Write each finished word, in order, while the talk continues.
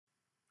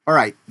All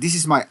right, this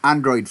is my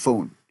Android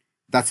phone.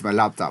 That's my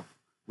laptop.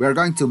 We are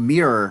going to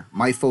mirror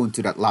my phone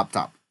to that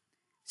laptop.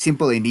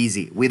 Simple and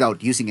easy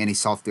without using any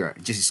software.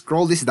 Just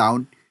scroll this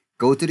down,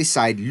 go to the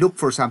side, look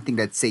for something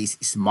that says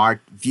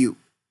Smart View.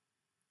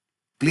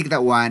 Click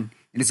that one,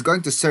 and it's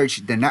going to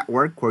search the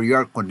network where you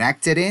are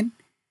connected in,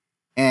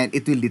 and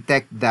it will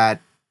detect that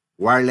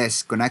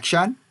wireless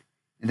connection.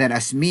 And then,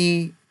 as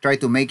me, try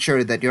to make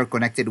sure that you're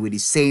connected with the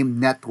same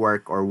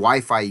network or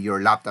Wi-Fi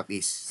your laptop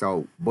is.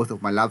 So both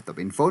of my laptop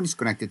and phone is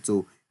connected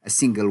to a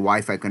single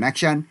Wi-Fi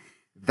connection.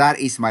 That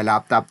is my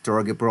laptop,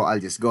 Toroge Pro. I'll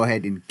just go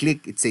ahead and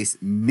click. It says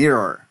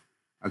mirror.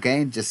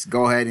 Okay, just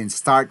go ahead and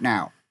start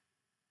now.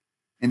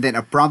 And then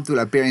a prompt will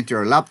appear into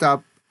your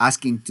laptop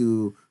asking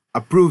to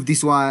approve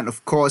this one.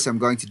 Of course, I'm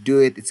going to do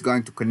it. It's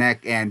going to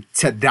connect, and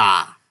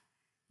ta-da!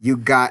 You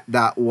got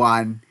that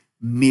one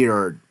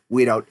mirrored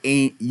without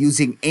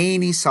using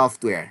any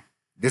software.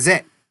 That's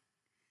it.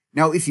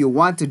 Now, if you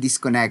want to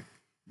disconnect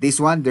this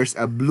one, there's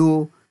a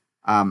blue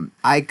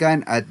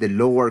icon at the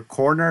lower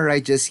corner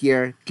right just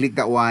here. Click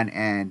that one,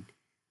 and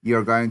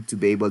you're going to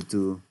be able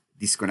to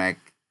disconnect.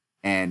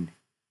 And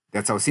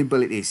that's how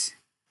simple it is.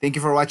 Thank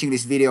you for watching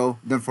this video.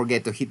 Don't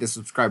forget to hit the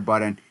subscribe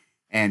button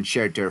and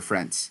share it to your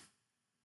friends.